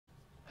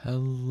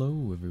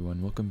Hello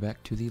everyone, welcome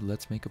back to the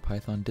Let's Make a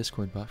Python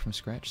Discord bot from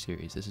scratch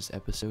series. This is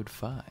episode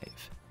 5.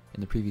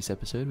 In the previous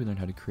episode we learned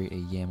how to create a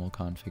YAML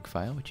config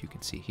file, which you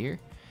can see here,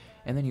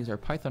 and then use our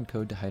Python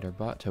code to hide our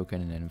bot token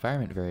in an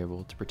environment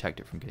variable to protect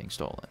it from getting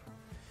stolen.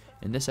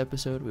 In this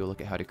episode we will look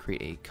at how to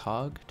create a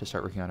cog to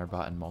start working on our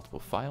bot in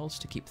multiple files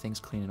to keep things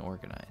clean and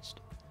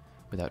organized.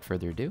 Without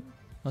further ado,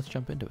 let's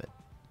jump into it.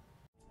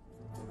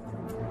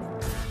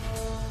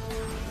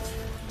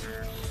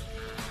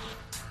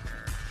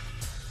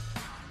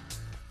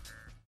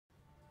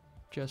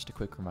 Just a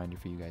quick reminder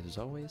for you guys as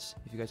always,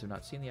 if you guys have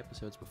not seen the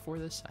episodes before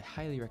this, I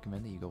highly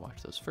recommend that you go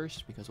watch those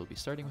first because we'll be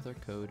starting with our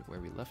code where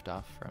we left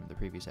off from the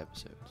previous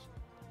episodes.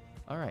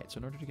 Alright, so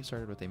in order to get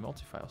started with a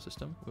multi-file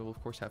system, we will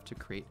of course have to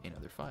create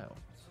another file.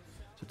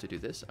 So to do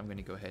this, I'm going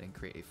to go ahead and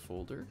create a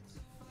folder,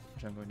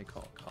 which I'm going to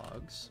call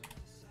Cogs,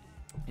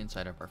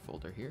 inside of our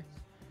folder here.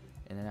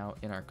 And then now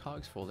in our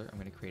Cogs folder, I'm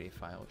going to create a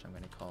file which I'm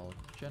going to call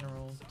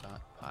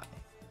general.py.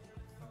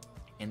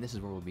 And this is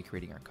where we'll be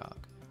creating our cog.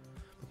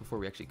 But before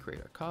we actually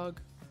create our cog,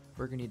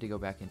 we're going to need to go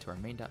back into our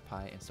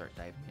main.py and start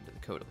diving into the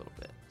code a little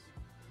bit.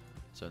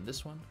 So in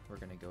this one, we're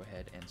going to go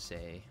ahead and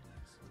say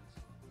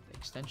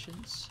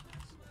extensions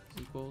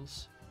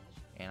equals,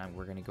 and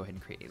we're going to go ahead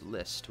and create a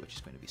list, which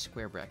is going to be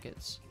square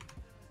brackets.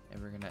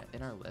 And we're going to,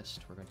 in our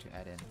list, we're going to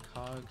add in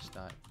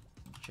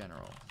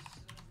cogs.general.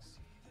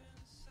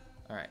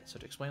 Alright, so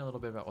to explain a little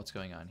bit about what's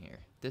going on here,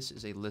 this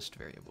is a list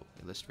variable.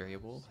 A list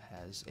variable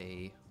has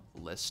a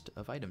list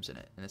of items in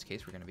it. In this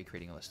case, we're going to be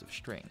creating a list of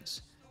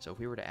strings. So if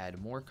we were to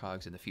add more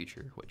cogs in the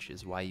future, which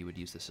is why you would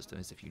use the system,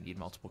 is if you need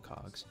multiple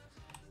cogs,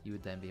 you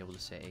would then be able to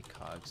say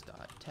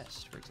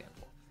cogs.test, for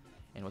example.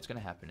 And what's going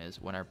to happen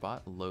is when our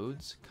bot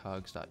loads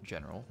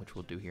cogs.general, which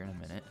we'll do here in a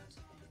minute,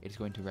 it's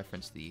going to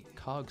reference the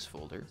cogs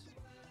folder,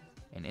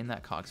 and in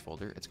that cogs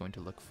folder, it's going to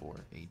look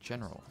for a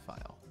general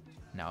file.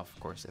 Now, of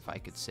course, if I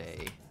could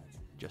say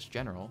just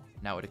general,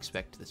 now it would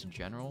expect this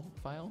general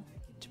file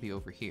to be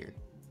over here.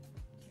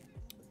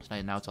 So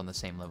now it's on the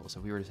same level. So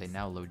if we were to say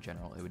now load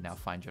general, it would now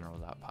find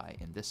general.py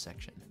in this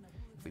section.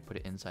 If we put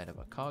it inside of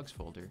a cogs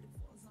folder,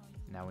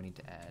 now we need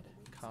to add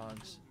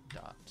cogs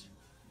dot.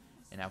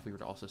 And now if we were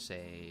to also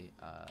say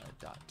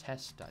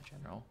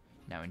 .test.general,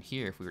 now in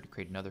here, if we were to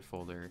create another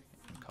folder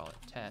and call it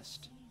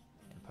test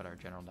and put our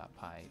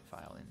general.py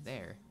file in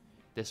there,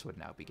 this would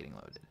now be getting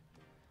loaded.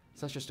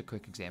 So that's just a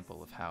quick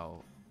example of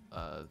how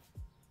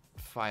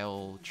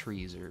file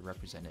trees are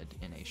represented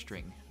in a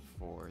string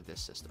for this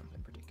system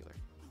in particular.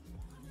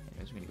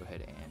 Anyways, we're going to go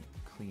ahead and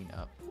clean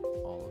up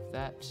all of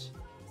that.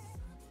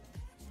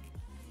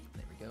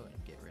 There we go,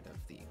 and get rid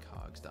of the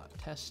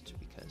cogs.test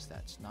because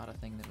that's not a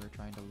thing that we're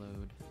trying to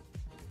load.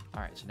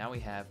 Alright, so now we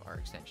have our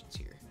extensions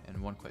here. And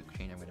one quick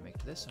change I'm going to make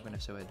to this, I'm going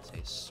to go ahead and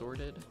say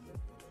sorted.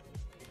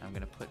 I'm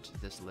going to put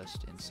this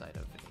list inside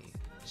of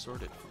a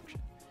sorted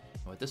function.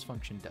 And what this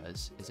function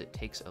does is it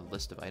takes a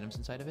list of items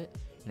inside of it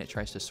and it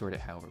tries to sort it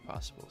however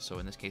possible. So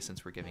in this case,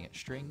 since we're giving it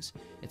strings,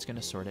 it's going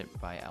to sort it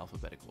by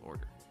alphabetical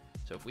order.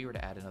 So if we were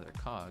to add another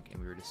cog and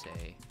we were to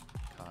say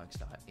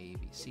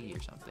cogs.abc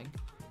or something,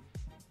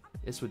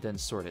 this would then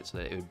sort it so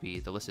that it would be,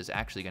 the list is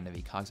actually going to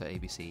be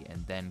cogs.abc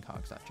and then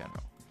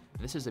cogs.general.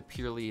 And this is a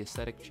purely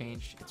aesthetic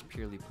change, it's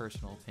purely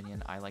personal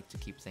opinion. I like to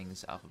keep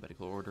things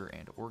alphabetical order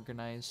and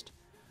organized,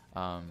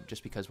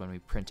 just because when we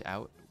print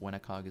out when a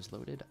cog is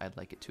loaded, I'd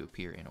like it to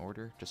appear in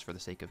order, just for the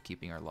sake of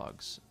keeping our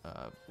logs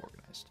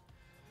organized.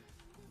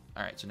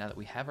 Alright, so now that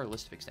we have our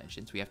list of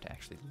extensions, we have to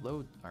actually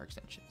load our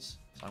extensions.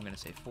 So I'm going to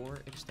say for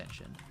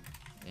extension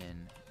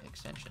in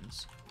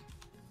extensions.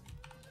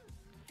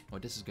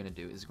 What this is going to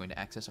do is it's going to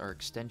access our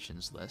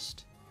extensions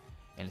list,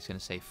 and it's going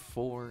to say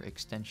for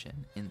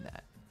extension in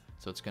that.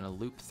 So it's going to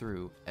loop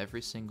through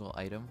every single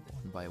item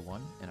one by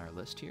one in our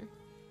list here,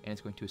 and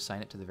it's going to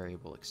assign it to the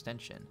variable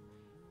extension.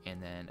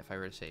 And then if I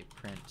were to say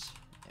print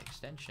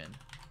extension,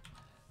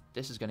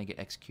 this is going to get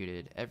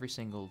executed every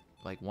single,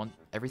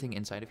 everything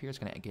inside of here is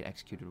going to get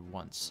executed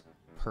once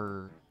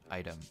per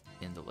item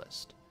in the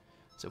list.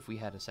 So if we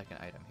had a second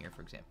item here,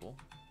 for example,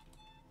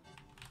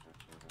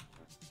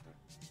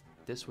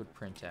 this would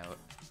print out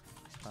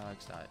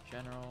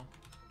cogs.general,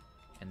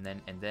 and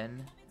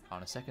then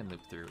on a second loop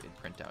through, it'd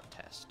print out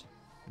test.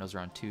 And those are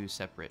on two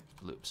separate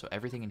loops. So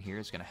everything in here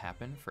is going to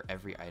happen for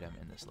every item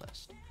in this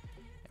list.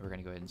 And we're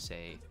going to go ahead and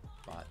say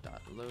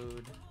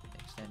bot.load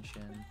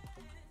extension.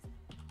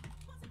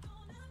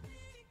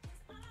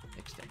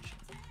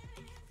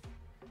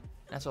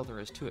 That's all there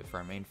is to it for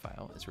our main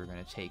file, is we're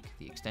going to take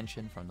the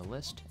extension from the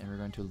list and we're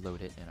going to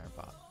load it in our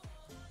bot.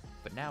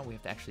 But now we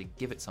have to actually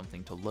give it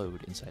something to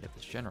load inside of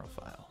this general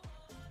file.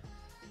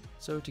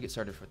 So to get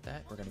started with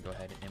that, we're going to go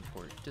ahead and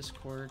import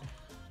Discord,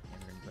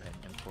 and we're going to go ahead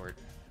and import,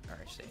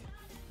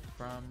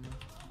 from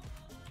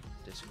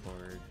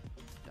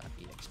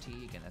discord.ext,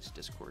 again that's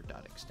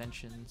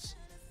discord.extensions.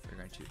 We're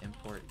going to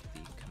import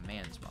the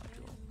commands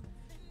module.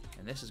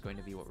 And this is going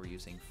to be what we're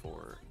using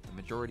for the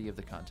majority of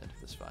the content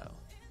of this file.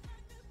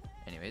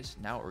 Anyways,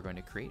 now what we're going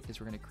to create is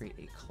we're going to create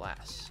a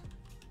class.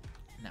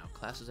 Now,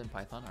 classes in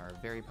Python are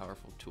a very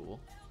powerful tool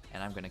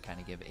and I'm going to kind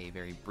of give a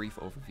very brief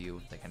overview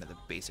of the kind of the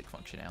basic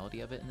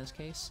functionality of it in this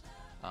case.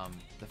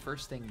 The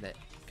first thing that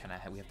kind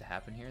of we have to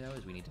happen here though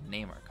is we need to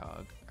name our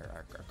cog, or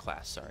our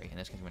class, sorry. In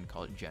this case, I'm going to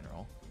call it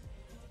general,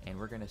 and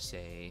we're going to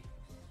say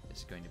this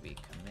is going to be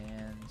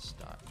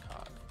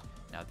commands.cog.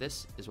 Now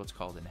this is what's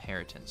called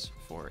inheritance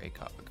for a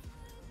cog.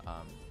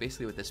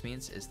 Basically what this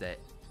means is that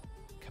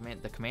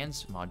the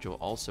commands module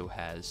also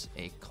has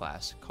a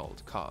class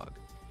called cog,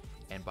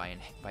 and by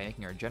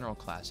making our general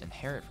class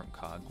inherit from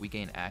cog, we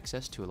gain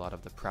access to a lot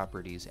of the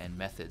properties and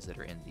methods that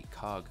are in the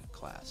cog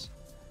class,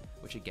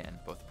 which again,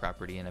 both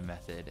property and a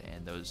method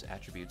and those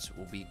attributes,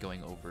 we'll be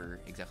going over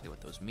exactly what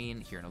those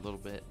mean here in a little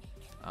bit.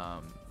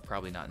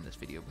 Probably not in this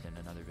video, but in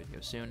another video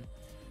soon.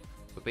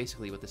 But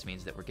basically what this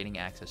means is that we're getting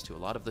access to a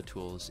lot of the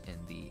tools in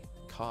the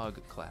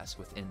cog class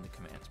within the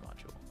commands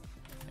module.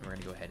 And we're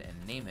going to go ahead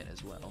and name it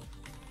as well.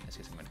 In this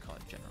case, I'm going to call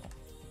it general.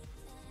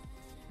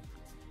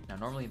 Now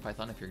normally in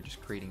Python, if you're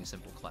just creating a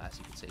simple class,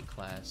 you could say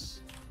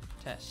class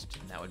test,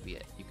 and that would be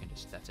it. You can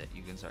just, that's it,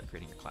 you can start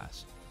creating your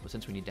class. But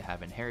since we need to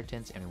have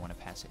inheritance and we want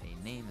to pass it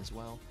a name as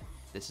well,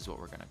 this is what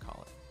we're going to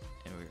call it.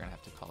 And we're going to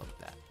have to call it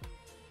that.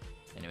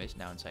 Anyways,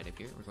 now inside of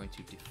here, we're going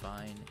to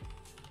define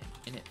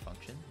an init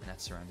function, and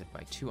that's surrounded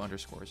by 2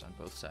 underscores on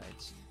both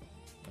sides.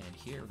 And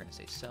here we're going to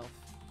say self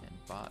and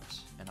bot,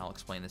 and I'll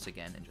explain this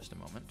again in just a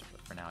moment,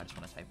 but for now I just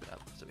want to type it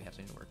up so we have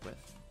something to work with.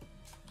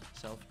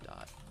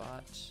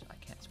 Self.bot, I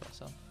can't spell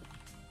self,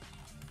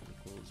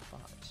 equals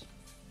bot.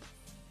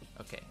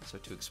 Okay, so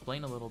to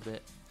explain a little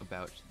bit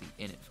about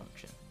the init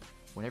function,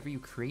 whenever you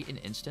create an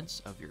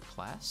instance of your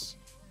class,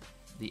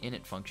 the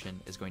init function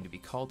is going to be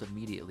called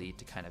immediately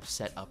to kind of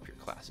set up your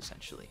class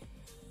essentially.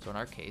 So in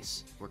our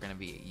case, we're going to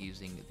be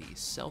using the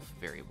self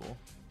variable,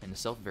 and the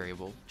self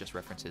variable just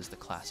references the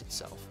class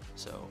itself.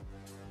 So,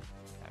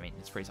 I mean,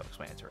 it's pretty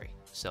self-explanatory.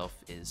 Self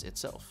is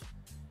itself.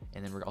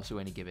 And then we're also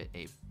going to give it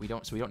we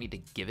don't need to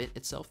give it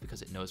itself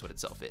because it knows what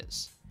itself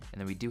is. And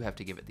then we do have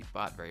to give it the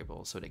bot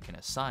variable so that it can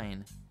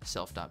assign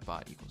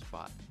self.bot equals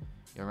bot.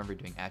 You'll remember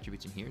doing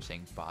attributes in here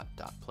saying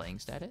bot.playing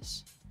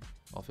status.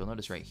 Well, if you'll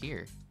notice right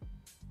here,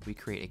 we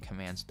create a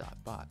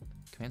commands.bot.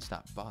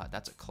 Commands.bot,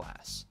 that's a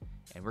class.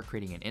 And we're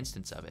creating an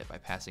instance of it by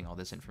passing all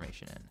this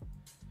information in.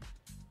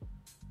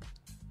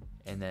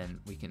 And then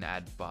we can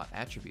add bot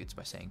attributes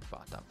by saying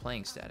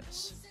bot.playing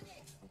status.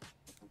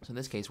 So in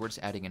this case, we're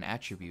just adding an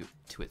attribute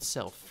to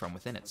itself from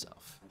within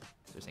itself.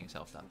 So we're saying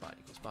self.bot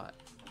equals bot.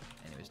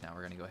 Anyways, now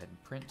we're going to go ahead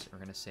and print. We're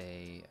going to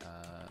say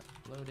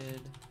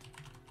loaded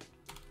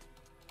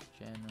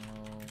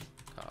general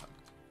cog.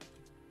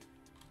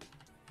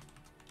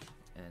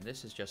 And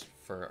this is just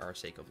for our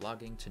sake of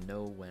logging to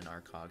know when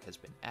our cog has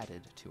been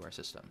added to our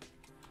system.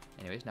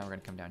 Anyways, now we're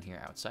going to come down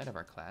here outside of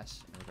our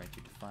class, and we're going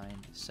to define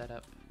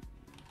setup,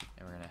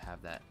 and we're going to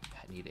have that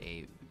need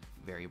a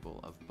variable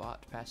of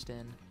bot passed in,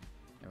 and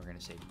we're going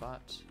to say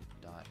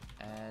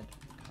bot.add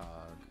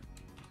cog.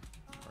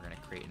 We're going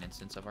to create an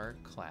instance of our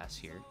class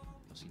here.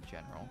 You'll see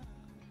general,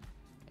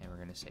 and we're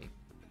going to say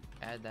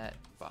add that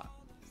bot.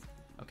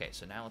 Okay,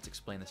 so now let's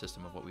explain the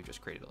system of what we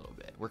just created a little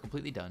bit. We're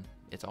completely done.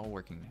 It's all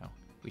working now.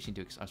 We just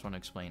need to, I just want to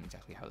explain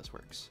exactly how this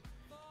works.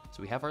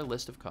 So we have our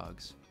list of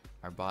cogs.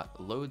 Our bot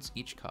loads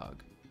each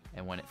cog,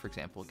 and when it, for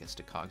example, gets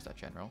to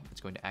cogs.general,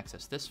 it's going to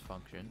access this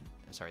function,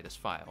 this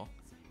file,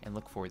 and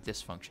look for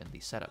this function, the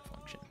setup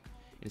function.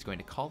 It is going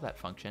to call that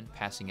function,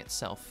 passing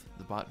itself,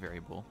 the bot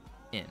variable,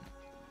 in. And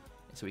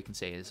so we can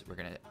say is we're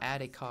going to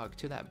add a cog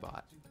to that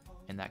bot,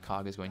 and that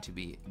cog is going to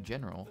be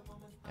general,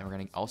 and we're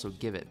going to also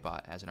give it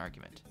bot as an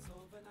argument.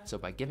 So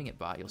by giving it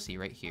bot, you'll see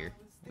right here,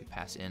 we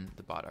pass in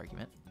the bot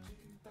argument.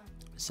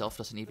 Self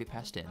doesn't need to be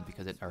passed in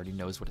because it already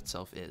knows what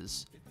itself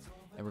is.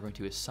 And we're going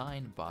to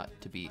assign bot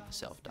to be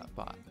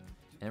self.bot.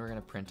 And then we're going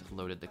to print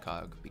loaded the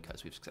cog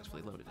because we've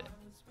successfully loaded it.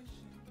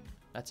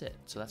 That's it.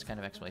 So that's kind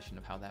of explanation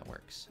of how that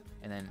works.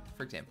 And then,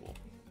 for example,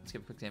 let's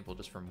give a quick example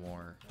just for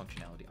more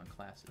functionality on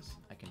classes.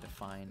 I can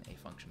define a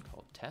function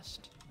called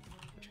test,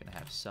 which is going to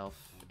have self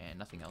and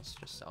nothing else,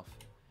 just self.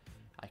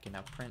 I can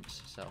now print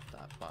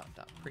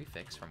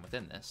self.bot.prefix from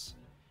within this.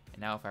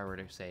 And now if I were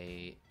to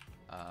say,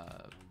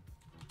 let's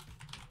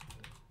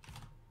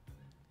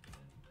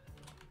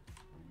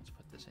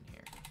put this in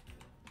here.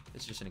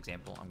 This is just an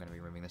example. I'm going to be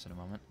removing this in a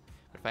moment.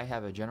 But if I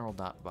have a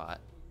general.bot,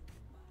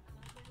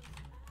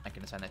 I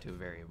can assign that to a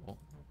variable,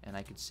 and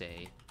I could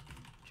say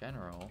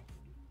general.test,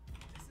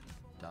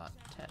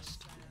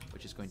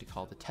 which is going to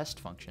call the test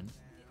function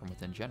from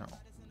within general.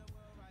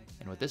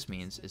 And what this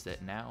means is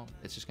that now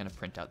it's just going to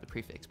print out the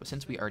prefix. But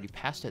since we already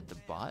passed it the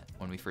bot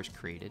when we first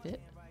created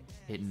it,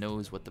 it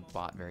knows what the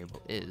bot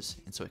variable is,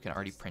 and so it can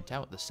already print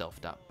out the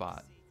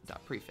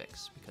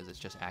self.bot.prefix because it's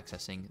just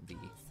accessing the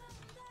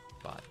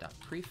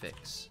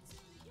bot.prefix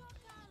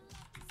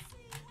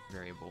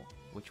variable,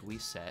 which we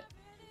set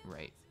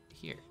right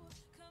here.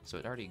 So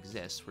it already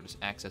exists, we're just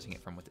accessing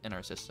it from within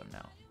our system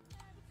now.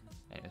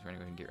 Anyways, we're going to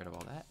go ahead and get rid of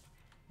all that.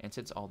 And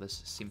since all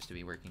this seems to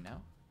be working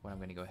now, what I'm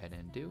going to go ahead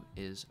and do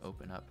is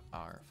open up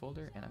our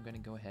folder, and I'm going to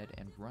go ahead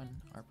and run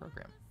our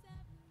program.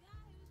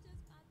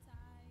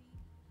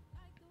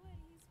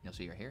 You'll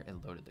see right here, it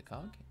loaded the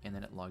cog, and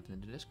then it logged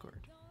into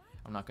Discord.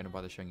 I'm not going to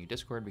bother showing you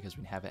Discord because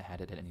we haven't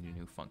added any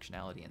new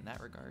functionality in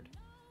that regard.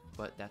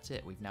 But that's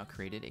it. We've now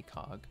created a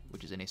cog,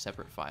 which is in a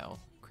separate file,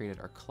 created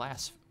our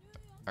class,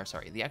 we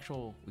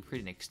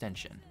created an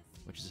extension,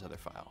 which is this other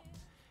file.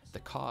 The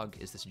cog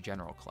is this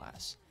general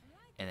class,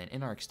 and then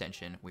in our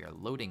extension, we are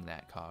loading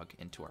that cog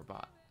into our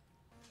bot.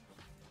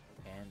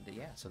 And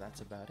yeah, so that's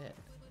about it.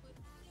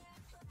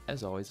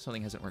 As always, if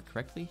something hasn't worked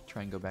correctly,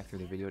 try and go back through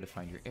the video to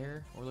find your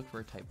error, or look for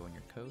a typo in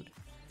your code.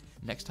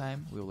 Next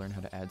time, we will learn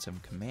how to add some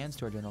commands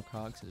to our general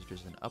cog, such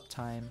as an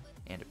uptime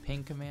and a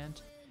ping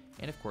command.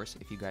 And of course,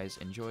 if you guys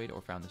enjoyed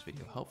or found this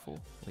video helpful,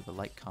 leave a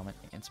like, comment,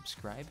 and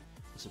subscribe.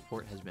 The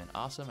support has been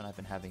awesome, and I've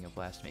been having a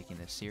blast making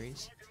this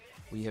series.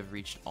 We have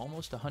reached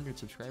almost 100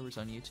 subscribers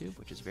on YouTube,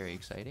 which is very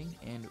exciting,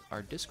 and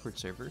our Discord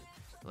server,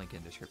 link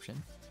in the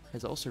description,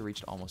 has also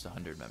reached almost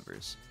 100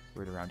 members.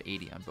 We're at around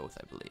 80 on both,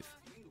 I believe.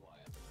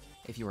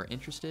 If you are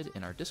interested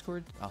in our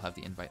Discord, I'll have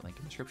the invite link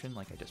in the description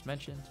like I just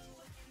mentioned.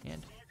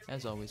 And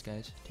as always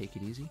guys, take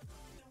it easy,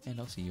 and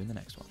I'll see you in the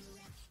next one.